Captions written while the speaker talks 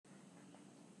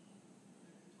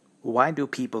Why do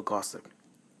people gossip?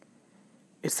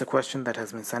 It's a question that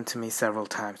has been sent to me several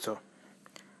times, so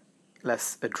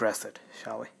let's address it,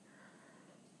 shall we?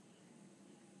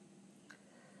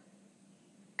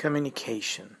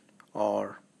 Communication,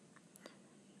 or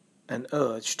an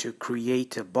urge to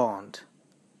create a bond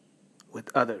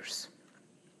with others.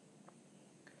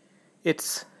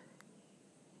 It's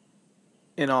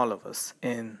in all of us,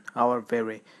 in our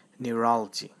very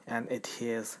neurology, and it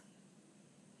is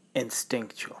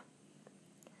instinctual,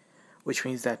 which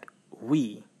means that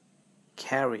we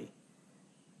carry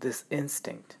this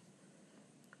instinct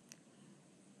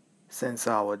since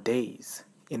our days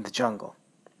in the jungle.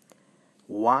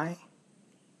 Why?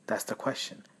 That's the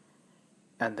question.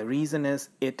 And the reason is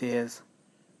it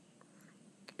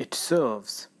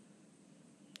serves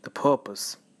the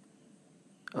purpose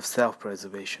of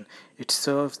self-preservation. It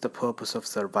serves the purpose of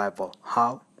survival.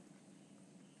 How?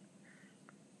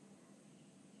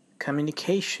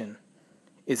 Communication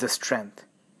is a strength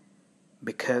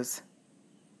because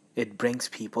it brings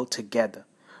people together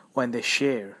when they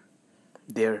share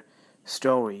their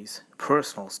stories,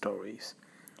 personal stories,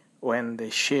 when they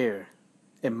share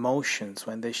emotions,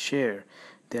 when they share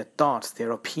their thoughts,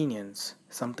 their opinions,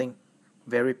 something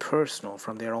very personal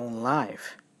from their own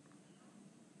life.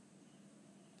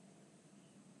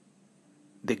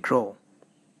 They grow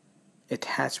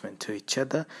attachment to each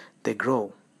other, they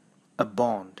grow a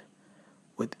bond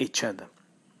with each other.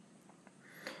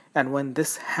 And when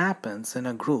this happens in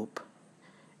a group,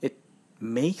 it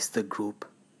makes the group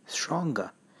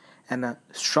stronger. And a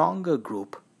stronger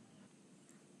group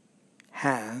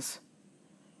has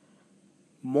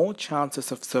more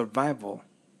chances of survival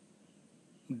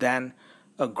than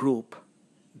a group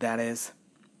that is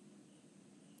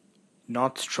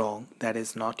not strong, that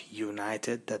is not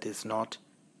united, that is not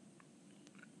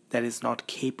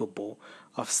capable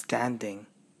of standing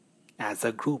as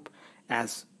a group,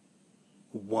 as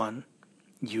one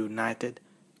united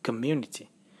community.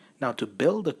 Now, to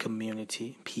build a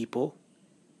community, people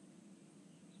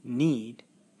need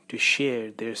to share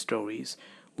their stories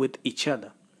with each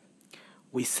other.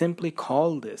 We simply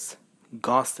call this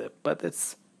gossip, but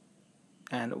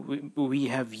we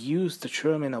have used the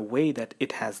term in a way that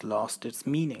it has lost its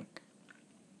meaning.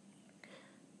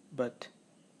 But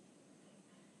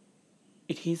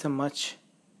it is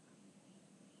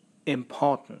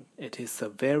it is a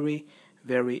very,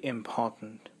 very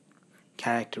important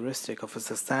characteristic of a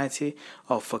society,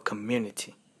 of a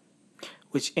community,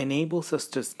 which enables us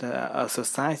a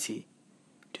society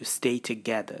to stay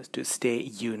together, to stay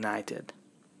united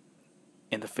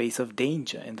in the face of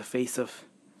danger, in the face of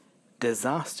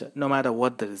disaster, no matter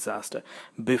what the disaster.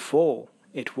 Before,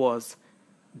 it was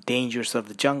dangers of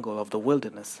the jungle, of the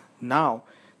wilderness. Now,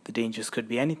 the dangers could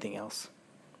be anything else.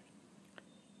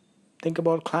 Think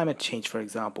about climate change, for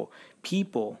example.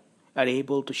 People are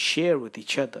able to share with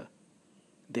each other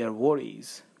their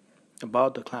worries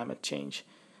about the climate change,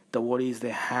 the worries they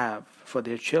have for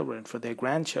their children, for their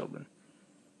grandchildren.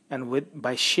 And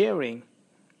by sharing,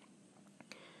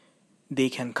 they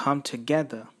can come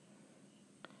together,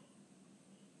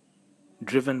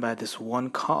 driven by this one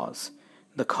cause,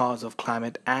 the cause of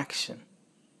climate action.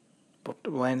 But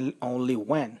only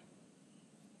when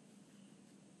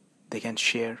they can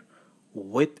share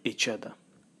with each other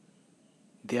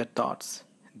their thoughts,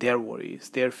 their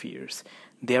worries, their fears,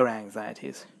 their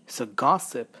anxieties. So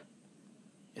gossip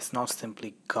is not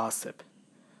simply gossip.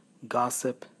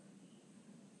 Gossip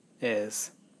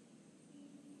is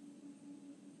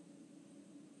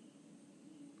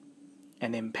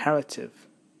an imperative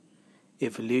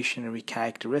evolutionary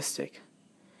characteristic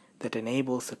that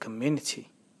enables a community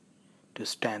to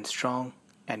stand strong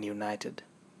and united.